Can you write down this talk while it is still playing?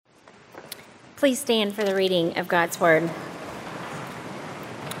Please stand for the reading of God's Word.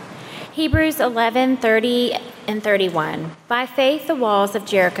 Hebrews 11:30 and 31. By faith the walls of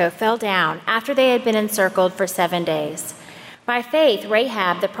Jericho fell down after they had been encircled for 7 days. By faith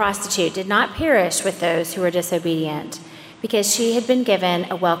Rahab the prostitute did not perish with those who were disobedient, because she had been given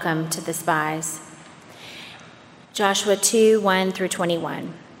a welcome to the spies. Joshua 2:1 through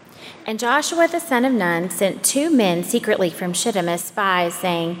 21. And Joshua the son of Nun sent 2 men secretly from Shittim as spies,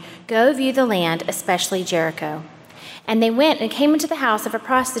 saying, "Go view the land, especially Jericho." And they went and came into the house of a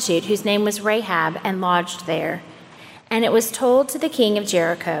prostitute whose name was Rahab, and lodged there. And it was told to the king of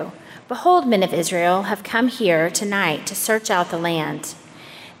Jericho, "Behold, men of Israel have come here tonight to search out the land."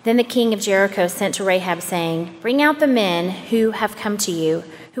 Then the king of Jericho sent to Rahab, saying, "Bring out the men who have come to you,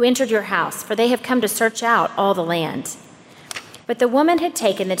 who entered your house, for they have come to search out all the land." But the woman had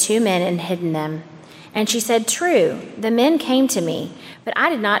taken the 2 men and hidden them. And she said, "True, the men came to me, but I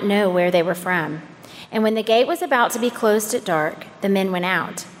did not know where they were from. And when the gate was about to be closed at dark, the men went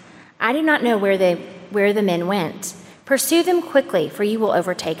out. I do not know where the men went. Pursue them quickly, for you will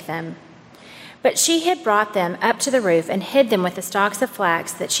overtake them." But she had brought them up to the roof and hid them with the stalks of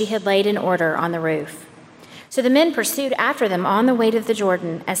flax that she had laid in order on the roof. So the men pursued after them on the way to the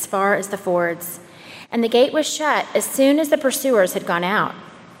Jordan as far as the fords. And the gate was shut as soon as the pursuers had gone out.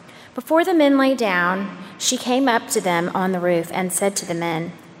 Before the men lay down, she came up to them on the roof and said to the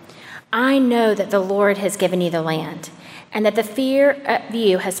men, "I know that the Lord has given you the land, and that the fear of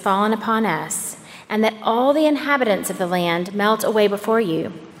you has fallen upon us, and that all the inhabitants of the land melt away before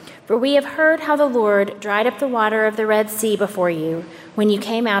you. For we have heard how the Lord dried up the water of the Red Sea before you when you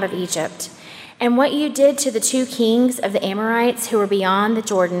came out of Egypt, and what you did to the 2 kings of the Amorites who were beyond the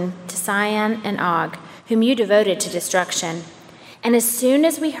Jordan, to Sihon and Og, whom you devoted to destruction. And as soon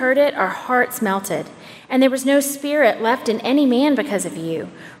as we heard it, our hearts melted, and there was no spirit left in any man because of you.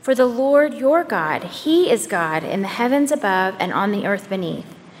 For the Lord your God, He is God in the heavens above and on the earth beneath.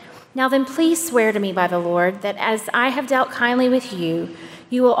 Now then, please swear to me by the Lord that as I have dealt kindly with you,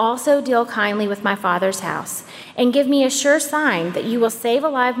 you will also deal kindly with my father's house, and give me a sure sign that you will save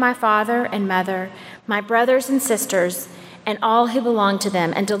alive my father and mother, my brothers and sisters, and all who belong to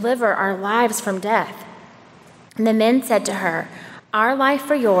them, and deliver our lives from death." And the men said to her, "Our life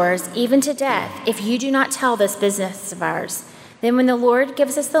for yours, even to death, if you do not tell this business of ours. Then when the Lord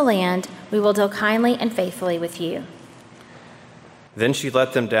gives us the land, we will deal kindly and faithfully with you." Then she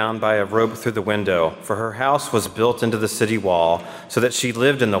let them down by a rope through the window, for her house was built into the city wall, so that she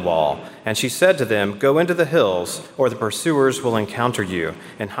lived in the wall. And she said to them, "Go into the hills, or the pursuers will encounter you,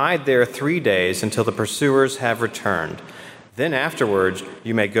 and hide there 3 days until the pursuers have returned. Then afterwards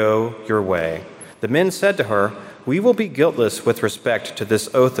you may go your way." The men said to her, "We will be guiltless with respect to this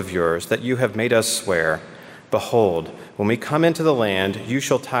oath of yours that you have made us swear. Behold, when we come into the land, you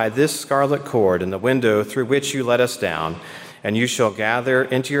shall tie this scarlet cord in the window through which you let us down, and you shall gather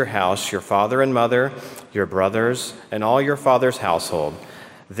into your house your father and mother, your brothers, and all your father's household.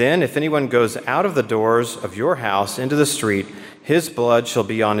 Then if anyone goes out of the doors of your house into the street, his blood shall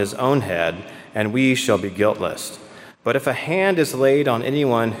be on his own head, and we shall be guiltless. But if a hand is laid on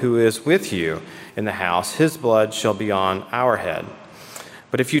anyone who is with you in the house, his blood shall be on our head.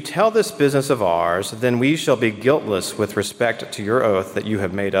 But if you tell this business of ours, then we shall be guiltless with respect to your oath that you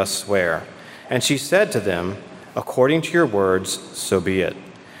have made us swear." And she said to them, "According to your words, so be it."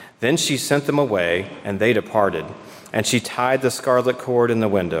 Then she sent them away, and they departed. And she tied the scarlet cord in the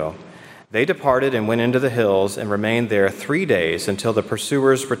window. They departed and went into the hills and remained there 3 days until the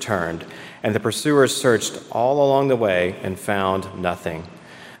pursuers returned. And the pursuers searched all along the way and found nothing.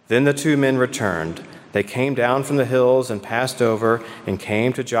 Then the 2 men returned. They came down from the hills and passed over and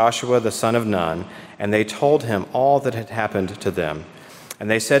came to Joshua the son of Nun, and they told him all that had happened to them. And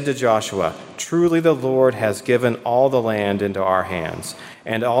they said to Joshua, "Truly the Lord has given all the land into our hands,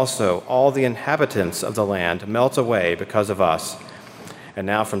 and also all the inhabitants of the land melt away because of us." And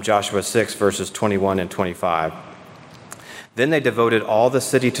now from Joshua 6, verses 21 and 25. Then they devoted all the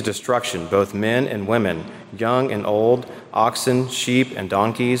city to destruction, both men and women, young and old, oxen, sheep, and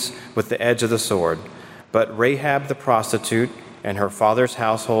donkeys, with the edge of the sword. But Rahab the prostitute and her father's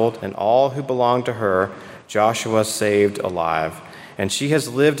household and all who belonged to her, Joshua saved alive. And she has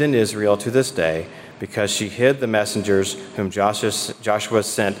lived in Israel to this day, because she hid the messengers whom Joshua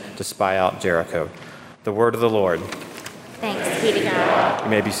sent to spy out Jericho. The word of the Lord. Thanks be to God. You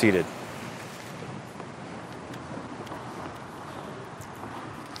may be seated.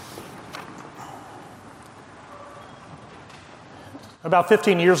 About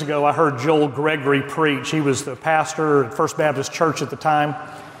 15 years ago, I heard Joel Gregory preach. He was the pastor at First Baptist Church at the time.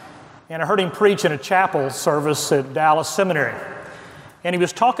 And I heard him preach in a chapel service at Dallas Seminary. And he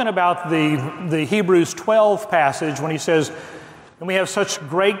was talking about the Hebrews 12 passage when he says, and we have such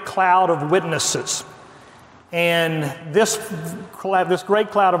great cloud of witnesses. And this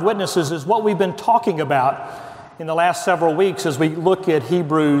great cloud of witnesses is what we've been talking about in the last several weeks as we look at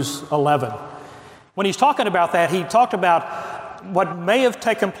Hebrews 11. When he's talking about that, he talked about what may have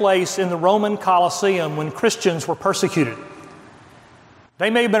taken place in the Roman Colosseum when Christians were persecuted. They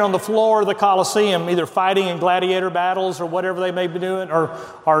may have been on the floor of the Colosseum, either fighting in gladiator battles or whatever they may be doing,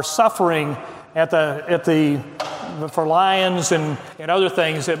 or suffering for lions and other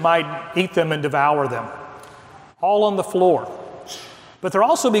things that might eat them and devour them. All on the floor. But there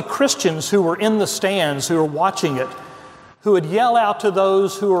also be Christians who were in the stands, who were watching it, who would yell out to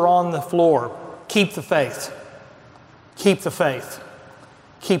those who were on the floor, "Keep the faith. Keep the faith.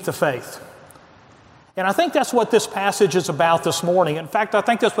 Keep the faith." And I think that's what this passage is about this morning. In fact, I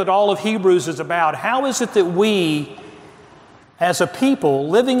think that's what all of Hebrews is about. How is it that we, as a people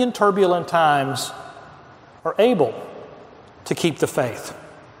living in turbulent times, are able to keep the faith?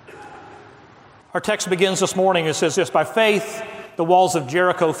 Our text begins this morning. It says this, "By faith, the walls of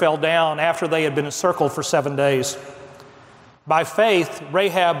Jericho fell down after they had been encircled for 7 days. By faith,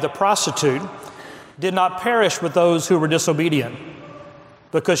 Rahab the prostitute did not perish with those who were disobedient,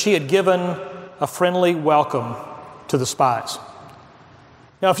 because she had given a friendly welcome to the spies."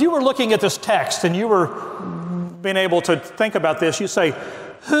 Now, if you were looking at this text and you were being able to think about this, you say,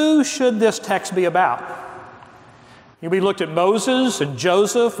 who should this text be about? We looked at Moses and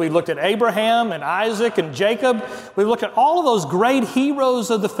Joseph. We looked at Abraham and Isaac and Jacob. We looked at all of those great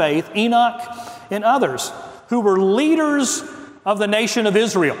heroes of the faith, Enoch and others, who were leaders of the nation of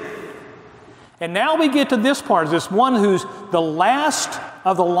Israel. And now we get to this part, this one who's the last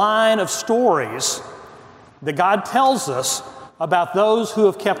of the line of stories that God tells us about those who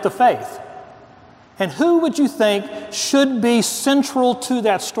have kept the faith. And who would you think should be central to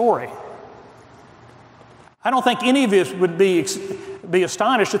that story? I don't think any of us would be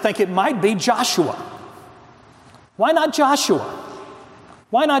astonished to think it might be Joshua. Why not Joshua?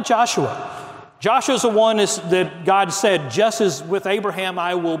 Why not Joshua? Joshua's the one that God said, "Just as with Abraham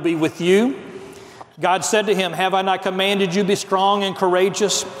I will be with you." God said to him, "Have I not commanded you, be strong and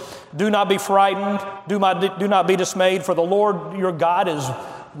courageous? Do not be frightened, do not be dismayed, for the Lord your God is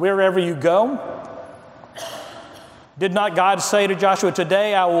wherever you go." Did not God say to Joshua,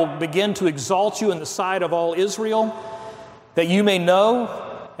 "Today I will begin to exalt you in the sight of all Israel, that you may know,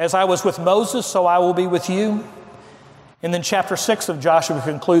 as I was with Moses, so I will be with you"? And then chapter 6 of Joshua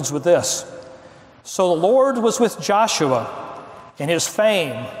concludes with this, "So the Lord was with Joshua, and his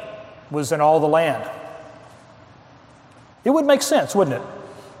fame was in all the land." It would make sense, wouldn't it,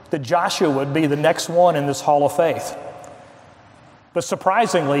 that Joshua would be the next one in this hall of faith. But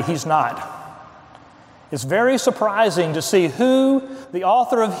surprisingly, he's not. It's very surprising to see who the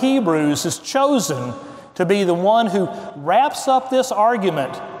author of Hebrews has chosen to be the one who wraps up this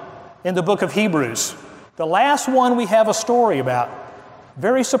argument in the book of Hebrews. The last one we have a story about,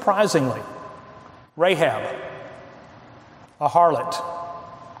 very surprisingly, Rahab, a harlot,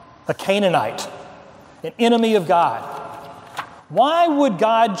 a Canaanite, an enemy of God. Why would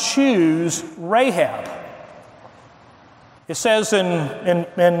God choose Rahab? It says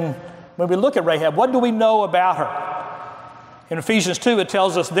when we look at Rahab, what do we know about her? In Ephesians 2, it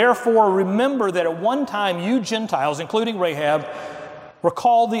tells us, "Therefore remember that at one time you Gentiles, including Rahab, were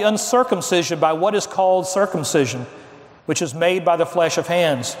called the uncircumcision by what is called circumcision, which is made by the flesh of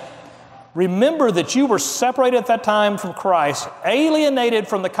hands. Remember that you were separated at that time from Christ, alienated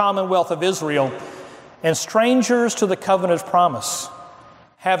from the commonwealth of Israel, and strangers to the covenant of promise,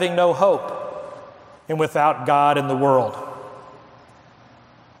 having no hope and without God in the world."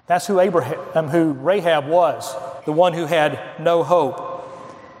 That's who Rahab was, the one who had no hope,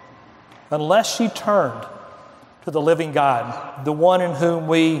 unless she turned to the living God, the one in whom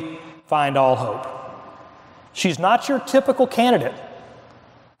we find all hope. She's not your typical candidate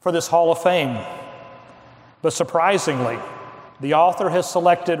for this Hall of Fame, but surprisingly, the author has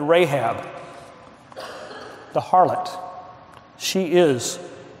selected Rahab, the harlot. She is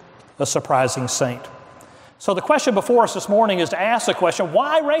a surprising saint. So the question before us this morning is to ask the question,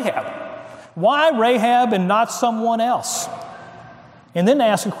 why Rahab? Why Rahab and not someone else? And then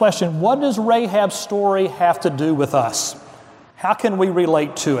ask the question, what does Rahab's story have to do with us? How can we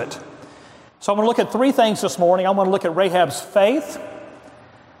relate to it? So I'm going to look at three things this morning. I want to look at Rahab's faith.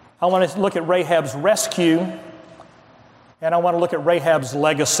 I want to look at Rahab's rescue. And I want to look at Rahab's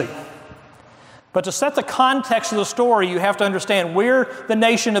legacy. But to set the context of the story, you have to understand where the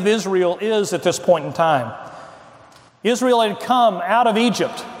nation of Israel is at this point in time. Israel had come out of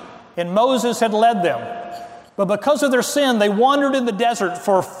Egypt, and Moses had led them. But because of their sin, they wandered in the desert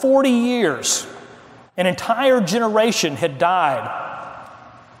for 40 years. An entire generation had died.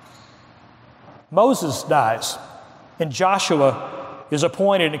 Moses dies, and Joshua is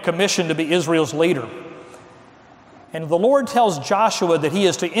appointed and commissioned to be Israel's leader. And the Lord tells Joshua that he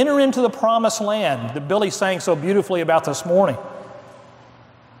is to enter into the promised land that Billy sang so beautifully about this morning.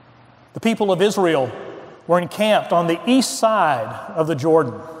 The people of Israel were encamped on the east side of the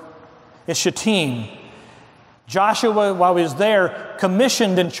Jordan at Shittim. Joshua, while he was there,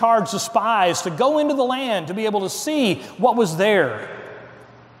 commissioned and charged the spies to go into the land to be able to see what was there.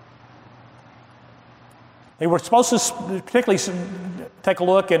 They were supposed to particularly take a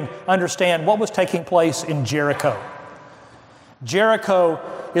look and understand what was taking place in Jericho. Jericho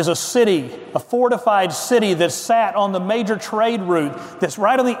is a city, a fortified city that sat on the major trade route that's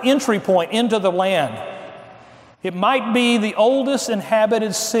right on the entry point into the land. It might be the oldest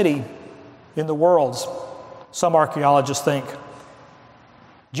inhabited city in the world, some archaeologists think.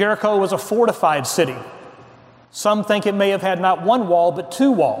 Jericho was a fortified city. Some think it may have had not one wall, but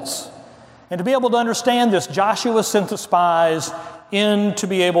two walls. And to be able to understand this, Joshua sent the spies in to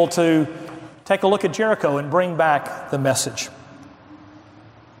be able to take a look at Jericho and bring back the message.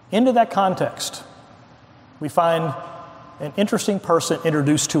 Into that context, we find an interesting person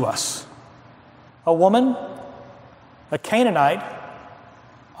introduced to us. A woman, a Canaanite,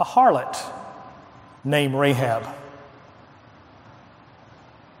 a harlot named Rahab.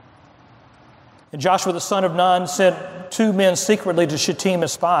 And Joshua the son of Nun sent two men secretly to Shittim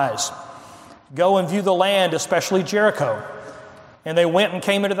as spies. Go and view the land, especially Jericho. And they went and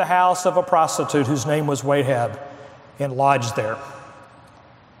came into the house of a prostitute whose name was Rahab and lodged there.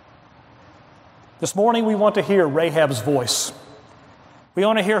 This morning we want to hear Rahab's voice. We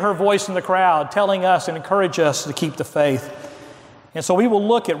want to hear her voice in the crowd telling us and encourage us to keep the faith. And so we will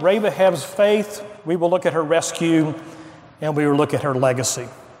look at Rahab's faith, we will look at her rescue, and we will look at her legacy.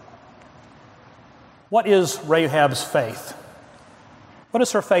 What is Rahab's faith? What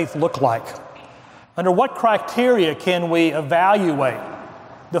does her faith look like? Under what criteria can we evaluate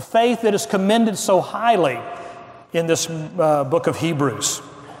the faith that is commended so highly in this book of Hebrews?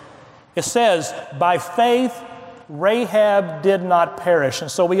 It says, by faith Rahab did not perish.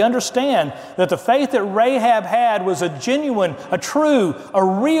 And so we understand that the faith that Rahab had was a genuine, a true, a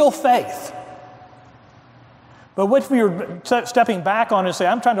real faith. But what we were stepping back on and say,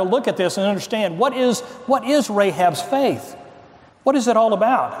 I'm trying to look at this and understand what is Rahab's faith? What is it all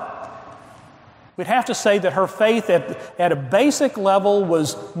about? We'd have to say that her faith at a basic level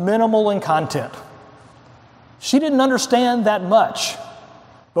was minimal in content. She didn't understand that much,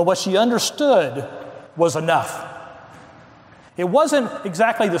 but what she understood was enough. It wasn't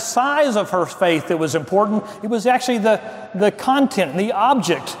exactly the size of her faith that was important. It was actually the content, the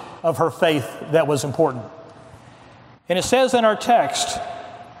object of her faith that was important. And it says in our text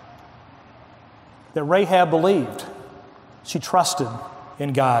that Rahab believed. She trusted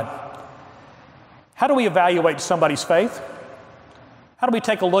in God. How do we evaluate somebody's faith? How do we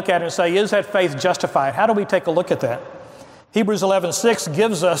take a look at it and say, is that faith justified? How do we take a look at that? Hebrews 11:6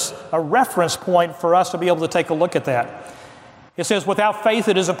 gives us a reference point for us to be able to take a look at that. It says, without faith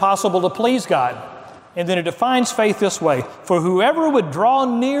it is impossible to please God. And then it defines faith this way: for whoever would draw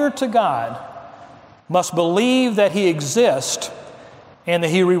near to God must believe that He exists and that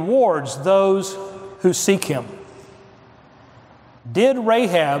He rewards those who seek Him. Did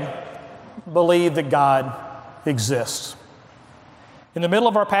Rahab believe that God exists? In the middle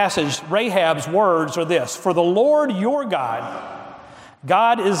of our passage, Rahab's words are this: for the Lord your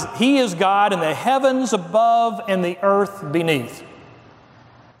God, He is God in the heavens above and the earth beneath.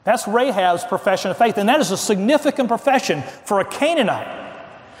 That's Rahab's profession of faith, and that is a significant profession for a Canaanite.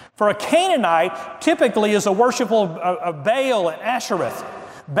 For a Canaanite, typically is a worship of Baal and Ashereth.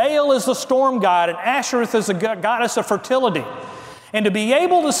 Baal is the storm god, and Ashereth is the goddess of fertility. And to be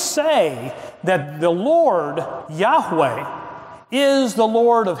able to say that the Lord, Yahweh, is the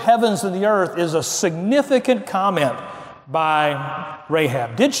Lord of heavens and the earth is a significant comment by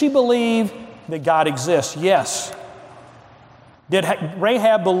Rahab. Did she believe that God exists? Yes. Did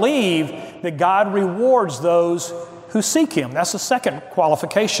Rahab believe that God rewards those who seek Him? That's the second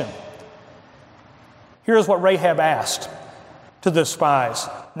qualification. Here's what Rahab asked to the spies.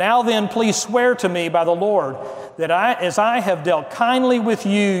 Now then, please swear to me by the Lord that as I have dealt kindly with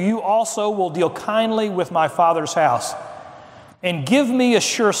you, you also will deal kindly with my father's house. And give me a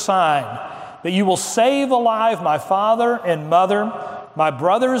sure sign that you will save alive my father and mother, my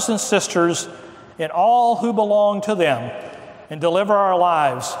brothers and sisters, and all who belong to them, and deliver our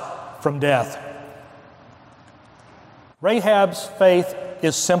lives from death. Rahab's faith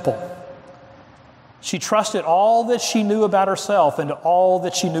is simple. She trusted all that she knew about herself into all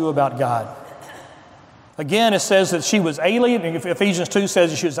that she knew about God. Again, it says that she was alienated. Ephesians 2 says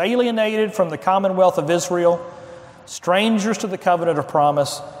that she was alienated from the commonwealth of Israel, strangers to the covenant of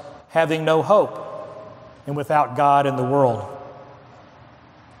promise, having no hope, and without God in the world.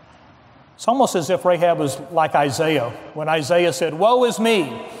 It's almost as if Rahab was like Isaiah, when Isaiah said, "Woe is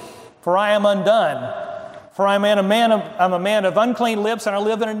me, for I am undone. For I'm a man of unclean lips, and I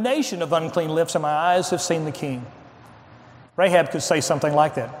live in a nation of unclean lips, and my eyes have seen the King." Rahab could say something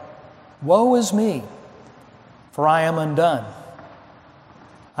like that. "Woe is me, for I am undone.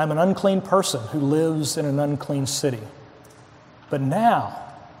 I'm an unclean person who lives in an unclean city. But now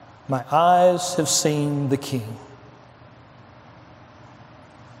my eyes have seen the King."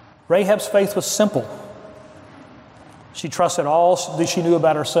 Rahab's faith was simple. She trusted all that she knew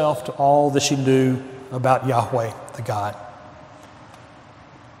about herself to all that she knew about Yahweh, the God.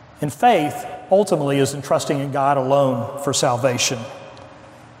 And faith ultimately is in trusting in God alone for salvation.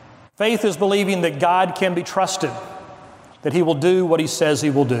 Faith is believing that God can be trusted, that He will do what He says He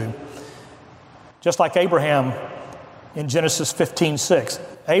will do. Just like Abraham in Genesis 15:6.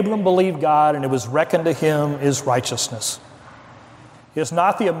 Abram believed God, and it was reckoned to him as righteousness. It's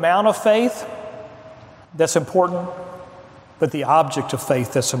not the amount of faith that's important, but the object of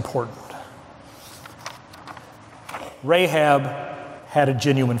faith that's important. Rahab had a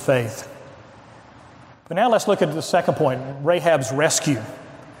genuine faith. But now let's look at the second point, Rahab's rescue.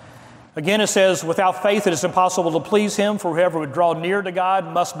 Again, it says, without faith it is impossible to please Him, for whoever would draw near to God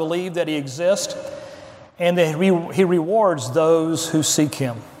must believe that He exists, and that He rewards those who seek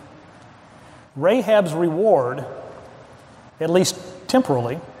Him. Rahab's reward, at least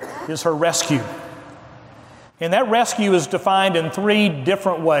temporally, is her rescue. And that rescue is defined in three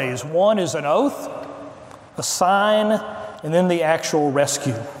different ways. One is an oath, a sign, and then the actual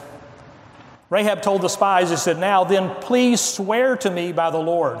rescue. Rahab told the spies, he said, "Now then, please swear to me by the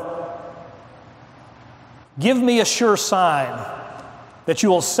Lord. Give me a sure sign that you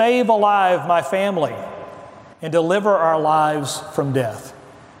will save alive my family and deliver our lives from death.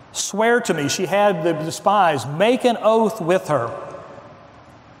 Swear to me." She had the spies make an oath with her.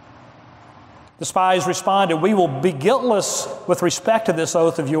 The spies responded, "We will be guiltless with respect to this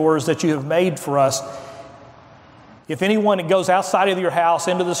oath of yours that you have made for us. If anyone goes outside of your house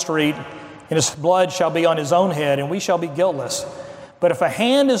into the street, and his blood shall be on his own head, and we shall be guiltless. But if a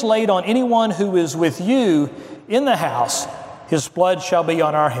hand is laid on anyone who is with you in the house, his blood shall be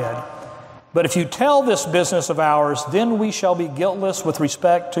on our head. But if you tell this business of ours, then we shall be guiltless with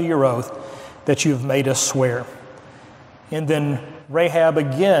respect to your oath that you have made us swear." And then Rahab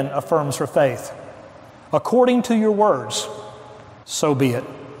again affirms her faith. "According to your words, so be it."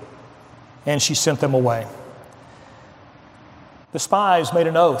 And she sent them away. The spies made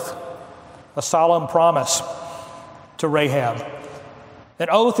an oath, a solemn promise to Rahab. An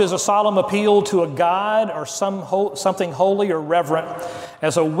oath is a solemn appeal to a God or something holy or reverent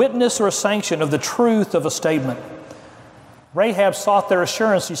as a witness or a sanction of the truth of a statement. Rahab sought their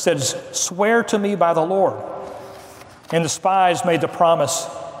assurance. She said, "Swear to me by the Lord." And the spies made the promise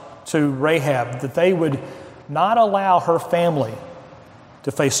to Rahab that they would not allow her family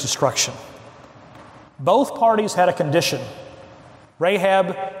to face destruction. Both parties had a condition.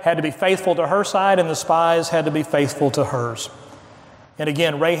 Rahab had to be faithful to her side, and the spies had to be faithful to hers. And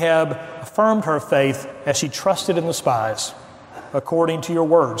again, Rahab affirmed her faith as she trusted in the spies. According to your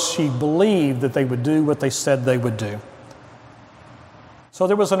words, she believed that they would do what they said they would do. So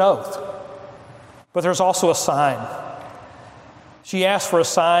there was an oath, but there's also a sign. She asked for a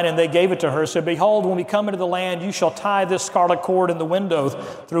sign, and they gave it to her. Said, "Behold, when we come into the land, you shall tie this scarlet cord in the window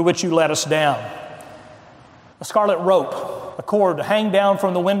through which you let us down." A scarlet rope, a cord to hang down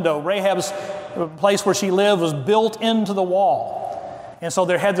from the window. Rahab's place where she lived was built into the wall. And so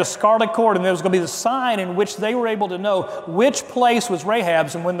there had the scarlet cord, and there was going to be the sign in which they were able to know which place was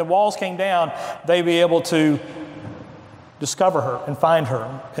Rahab's, and when the walls came down, they'd be able to discover her and find her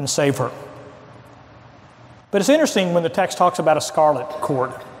and save her. But it's interesting when the text talks about a scarlet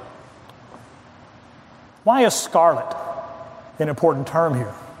cord. Why is scarlet an important term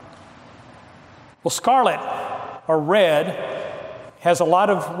here? Well, scarlet, or red, has a lot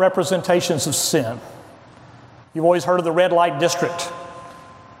of representations of sin. You've always heard of the red light district.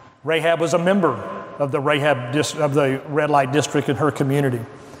 Rahab was a member of the red light district in her community.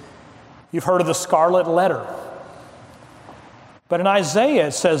 You've heard of the scarlet letter. But in Isaiah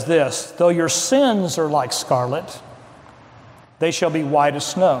it says this, "Though your sins are like scarlet, they shall be white as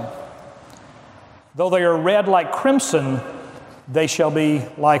snow. Though they are red like crimson, they shall be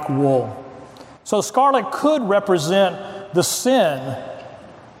like wool." So scarlet could represent the sin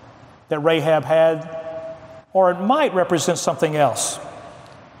that Rahab had or it might represent something else.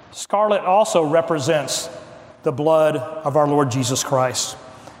 Scarlet also represents the blood of our Lord Jesus Christ.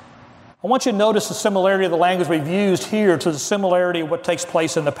 I want you to notice the similarity of the language we've used here to the similarity of what takes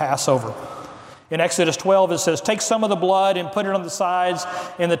place in the Passover. In Exodus 12, it says, "Take some of the blood and put it on the sides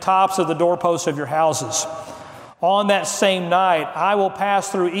and the tops of the doorposts of your houses. On that same night, I will pass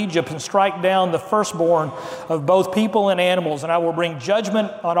through Egypt and strike down the firstborn of both people and animals, and I will bring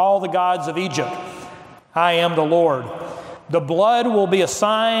judgment on all the gods of Egypt. I am the Lord. The blood will be a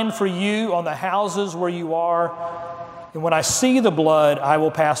sign for you on the houses where you are, and when I see the blood, I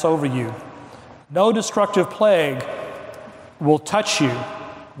will pass over you. No destructive plague will touch you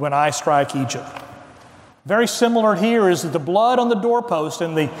when I strike Egypt." Very similar here is that the blood on the doorpost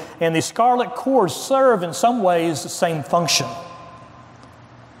and the scarlet cords serve in some ways the same function.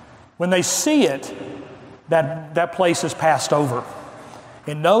 When they see it, that place is passed over,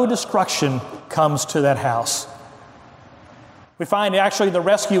 and no destruction comes to that house. We find actually the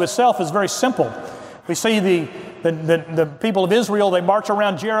rescue itself is very simple. We see the people of Israel, they march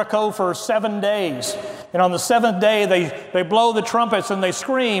around Jericho for 7 days. And on the 7th day, they blow the trumpets and they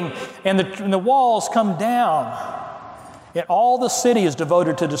scream, and the walls come down. And all the city is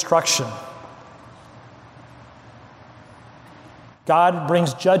devoted to destruction. God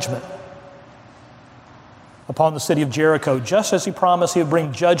brings judgment upon the city of Jericho, just as He promised He would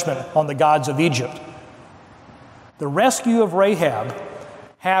bring judgment on the gods of Egypt. The rescue of Rahab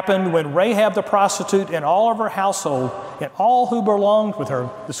happened when Rahab the prostitute and all of her household and all who belonged with her,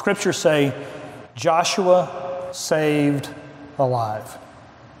 the scriptures say, Joshua saved alive.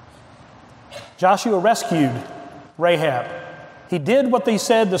 Joshua rescued Rahab. He did what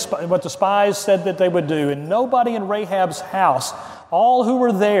what the spies said that they would do, and nobody in Rahab's house, all who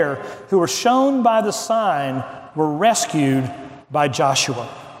were there, who were shown by the sign, were rescued by Joshua.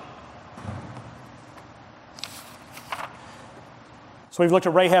 So we've looked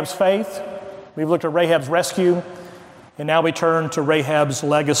at Rahab's faith, we've looked at Rahab's rescue, and now we turn to Rahab's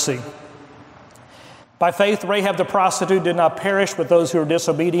legacy. By faith, Rahab the prostitute did not perish with those who were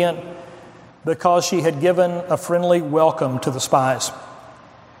disobedient, because she had given a friendly welcome to the spies.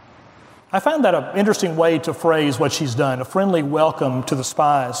 I found that an interesting way to phrase what she's done, a friendly welcome to the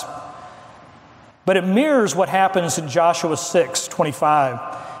spies. But it mirrors what happens in Joshua 6:25.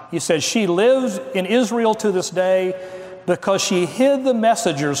 He says, "She lives in Israel to this day because she hid the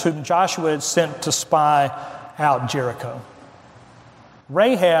messengers whom Joshua had sent to spy out Jericho."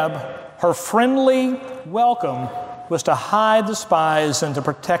 Rahab, her friendly welcome was to hide the spies and to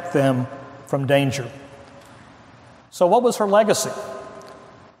protect them from danger. So what was her legacy?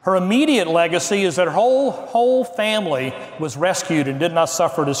 Her immediate legacy is that her whole family was rescued and did not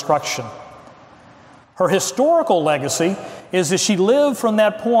suffer destruction. Her historical legacy is that she lived from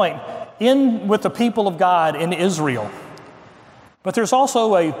that point with the people of God in Israel. But there's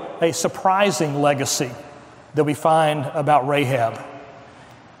also a surprising legacy that we find about Rahab.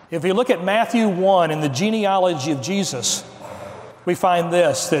 If we look at Matthew 1 in the genealogy of Jesus, we find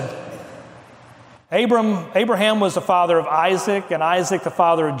this, that Abraham was the father of Isaac, and Isaac the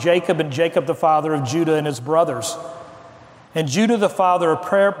father of Jacob, and Jacob the father of Judah and his brothers. And Judah the father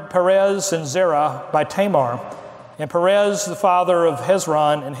of Perez and Zerah by Tamar, and Perez the father of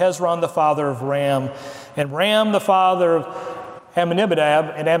Hezron, and Hezron the father of Ram, and Ram the father of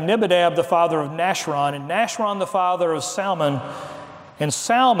Amminadab, and Amminadab the father of Nashron, and Nashron the father of Salmon, and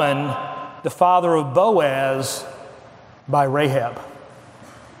Salmon the father of Boaz by Rahab,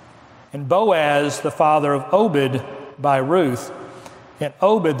 and Boaz the father of Obed by Ruth, and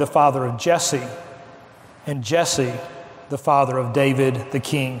Obed the father of Jesse, and Jesse the father of David the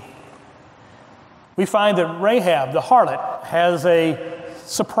king. We find that Rahab, the harlot, has a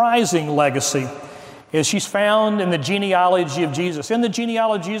surprising legacy as she's found in the genealogy of Jesus. In the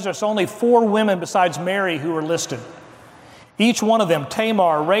genealogy of Jesus, there's only 4 women besides Mary who are listed. Each one of them,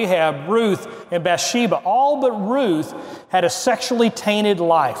 Tamar, Rahab, Ruth, and Bathsheba, all but Ruth had a sexually tainted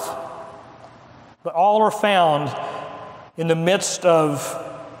life. But all are found in the midst of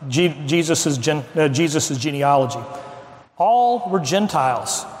Jesus' genealogy. All were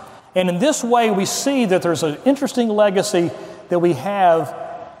Gentiles. And in this way, we see that there's an interesting legacy that we have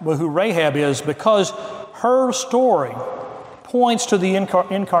with who Rahab is, because her story points to the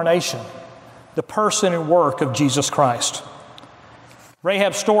incarnation, the person and work of Jesus Christ.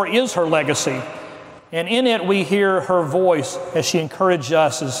 Rahab's story is her legacy, and in it we hear her voice as she encouraged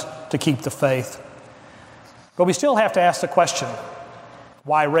us to keep the faith. But we still have to ask the question,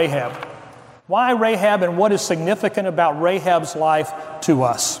 why Rahab? Why Rahab, and what is significant about Rahab's life to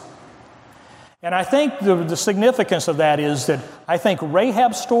us? And I think the significance of that is that I think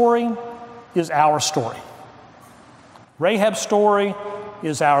Rahab's story is our story. Rahab's story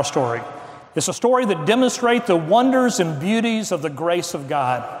is our story. It's a story that demonstrates the wonders and beauties of the grace of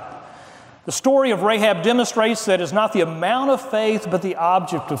God. The story of Rahab demonstrates that it's not the amount of faith, but the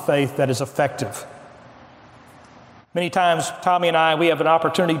object of faith that is effective. Many times, Tommy and I, we have an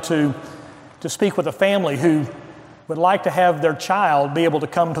opportunity to speak with a family who would like to have their child be able to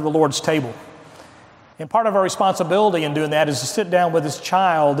come to the Lord's table. And part of our responsibility in doing that is to sit down with this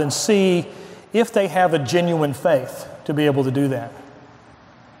child and see if they have a genuine faith to be able to do that.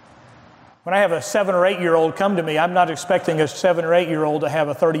 When I have a 7 or 8-year-old come to me, I'm not expecting a 7 or 8-year-old to have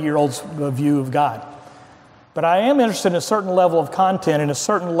a 30-year-old's view of God. But I am interested in a certain level of content and a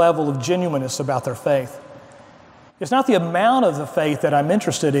certain level of genuineness about their faith. It's not the amount of the faith that I'm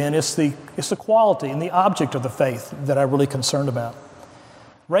interested in, it's the quality and the object of the faith that I'm really concerned about.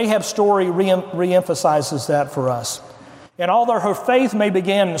 Rahab's story reemphasizes that for us. And although her faith may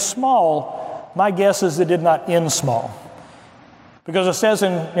begin small, my guess is it did not end small. Because it says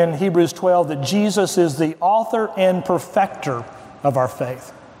in Hebrews 12 that Jesus is the author and perfecter of our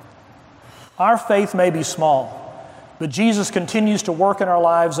faith. Our faith may be small, but Jesus continues to work in our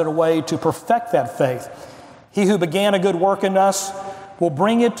lives in a way to perfect that faith. He who began a good work in us will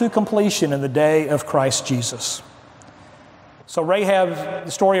bring it to completion in the day of Christ Jesus. So the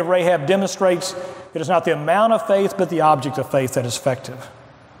story of Rahab demonstrates it is not the amount of faith, but the object of faith that is effective.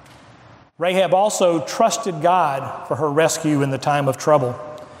 Rahab also trusted God for her rescue in the time of trouble.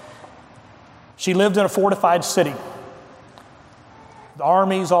 She lived in a fortified city, with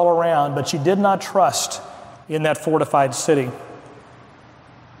armies all around, but she did not trust in that fortified city.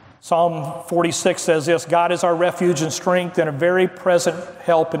 Psalm 46 says this, God is our refuge and strength and a very present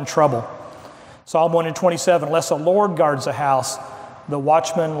help in trouble. Psalm 127, unless the Lord guards a house, the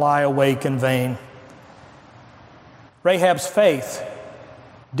watchmen lie awake in vain. Rahab's faith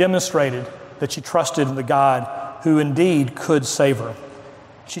demonstrated that she trusted in the God who indeed could save her.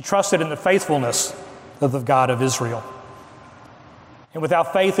 She trusted in the faithfulness of the God of Israel. And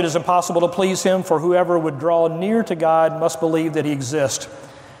without faith, it is impossible to please him, for whoever would draw near to God must believe that he exists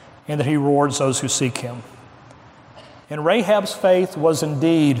and that he rewards those who seek him. And Rahab's faith was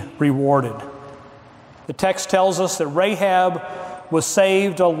indeed rewarded. The text tells us that Rahab was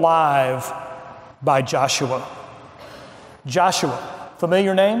saved alive by Joshua. Joshua,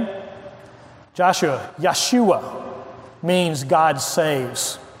 familiar name? Joshua, Yeshua, means God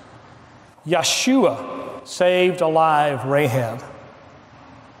saves. Yeshua saved alive Rahab.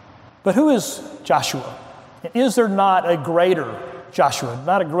 But who is Joshua? Is there not a greater Joshua,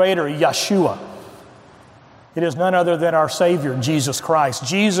 not a greater Yeshua? It is none other than our Savior, Jesus Christ.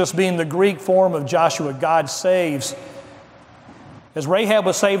 Jesus being the Greek form of Joshua, God saves. As Rahab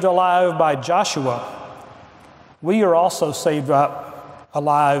was saved alive by Joshua, we are also saved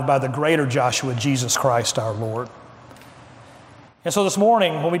alive by the greater Joshua, Jesus Christ our Lord. And so this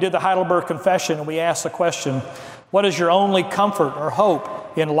morning, when we did the Heidelberg Confession, we asked the question, what is your only comfort or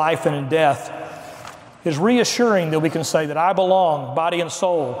hope in life and in death? It is reassuring that we can say that I belong, body and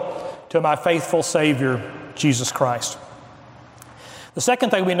soul, to my faithful Savior, Jesus Christ. The second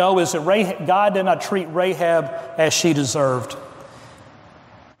thing we know is that God did not treat Rahab as she deserved.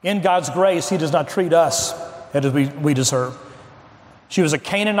 In God's grace, he does not treat us as we deserve. She was a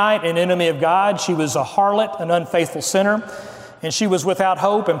Canaanite, an enemy of God. She was a harlot, an unfaithful sinner. And she was without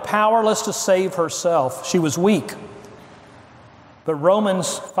hope and powerless to save herself. She was weak. But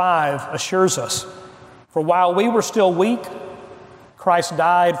Romans 5 assures us, for while we were still weak, Christ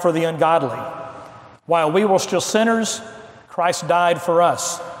died for the ungodly. While we were still sinners, Christ died for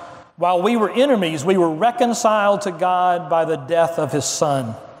us. While we were enemies, we were reconciled to God by the death of his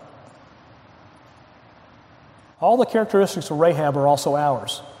Son. All the characteristics of Rahab are also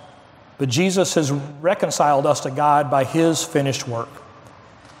ours. But Jesus has reconciled us to God by his finished work.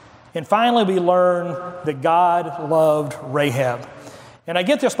 And finally, we learn that God loved Rahab. And I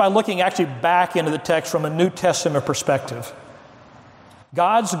get this by looking actually back into the text from a New Testament perspective.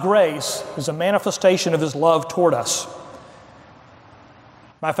 God's grace is a manifestation of his love toward us.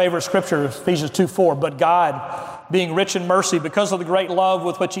 My favorite scripture is Ephesians 2:4. But God, being rich in mercy, because of the great love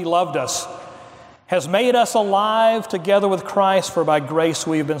with which he loved us, has made us alive together with Christ, for by grace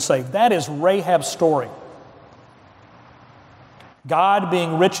we have been saved. That is Rahab's story. God,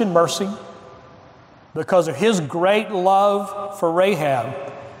 being rich in mercy, because of his great love for Rahab,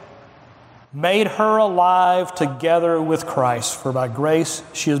 made her alive together with Christ, for by grace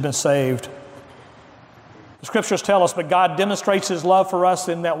she has been saved. The scriptures tell us, but God demonstrates his love for us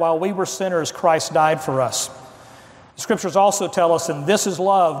in that while we were sinners, Christ died for us. The scriptures also tell us, and this is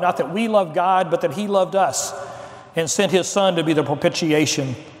love, not that we love God, but that he loved us and sent his Son to be the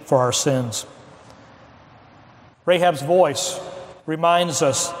propitiation for our sins. Rahab's voice reminds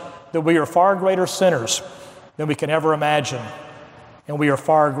us that we are far greater sinners than we can ever imagine, and we are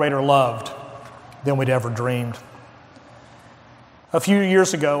far greater loved than we'd ever dreamed. A few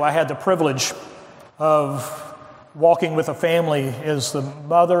years ago, I had the privilege of walking with a family as the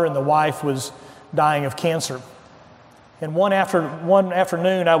mother and the wife was dying of cancer. And one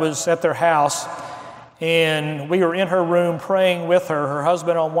afternoon, I was at their house, and we were in her room praying with her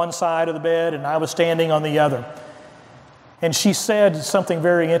husband on one side of the bed, and I was standing on the other. And she said something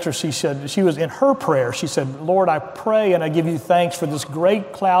very interesting. She was in her prayer. She said, "Lord, I pray and I give you thanks for this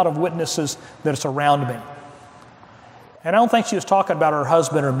great cloud of witnesses that is around me." And I don't think she was talking about her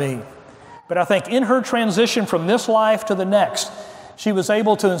husband or me. But I think in her transition from this life to the next, she was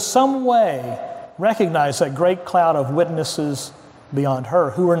able to in some way recognize that great cloud of witnesses beyond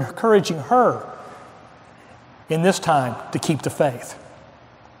her who were encouraging her in this time to keep the faith,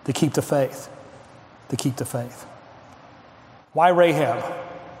 to keep the faith, to keep the faith. Why Rahab?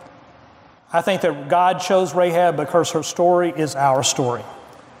 I think that God chose Rahab because her story is our story.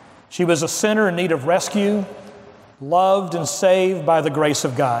 She was a sinner in need of rescue, loved and saved by the grace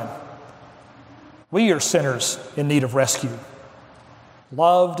of God. We are sinners in need of rescue,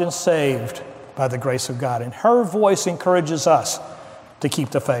 loved and saved by the grace of God. And her voice encourages us to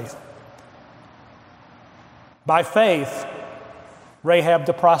keep the faith. By faith, Rahab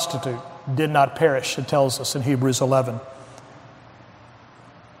the prostitute did not perish, it tells us in Hebrews 11.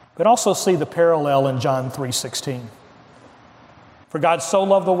 But also see the parallel in John 3:16. For God so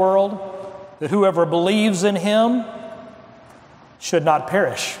loved the world that whoever believes in him should not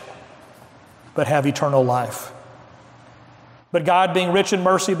perish, but have eternal life. But God, being rich in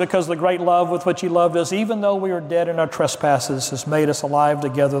mercy because of the great love with which he loved us, even though we were dead in our trespasses, has made us alive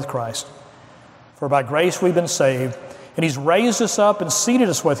together with Christ. For by grace we've been saved, and he's raised us up and seated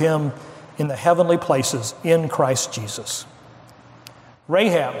us with him in the heavenly places in Christ Jesus.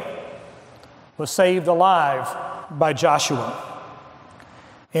 Rahab was saved alive by Joshua,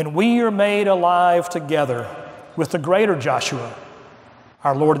 and we are made alive together with the greater Joshua,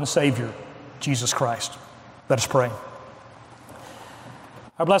 our Lord and Savior, Jesus Christ. Let us pray.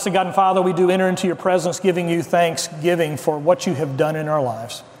 Our blessed God and Father, we do enter into your presence giving you thanksgiving for what you have done in our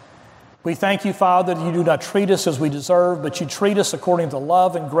lives. We thank you, Father, that you do not treat us as we deserve, but you treat us according to the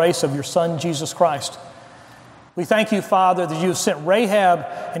love and grace of your Son, Jesus Christ. We thank you, Father, that you have sent Rahab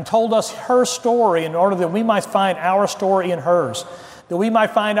and told us her story in order that we might find our story in hers, that we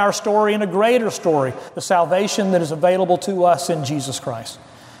might find our story in a greater story, the salvation that is available to us in Jesus Christ.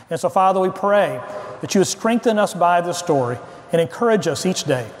 And so, Father, we pray that you would strengthen us by this story and encourage us each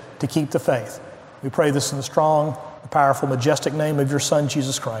day to keep the faith. We pray this in the strong, powerful, majestic name of your Son,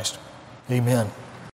 Jesus Christ. Amen.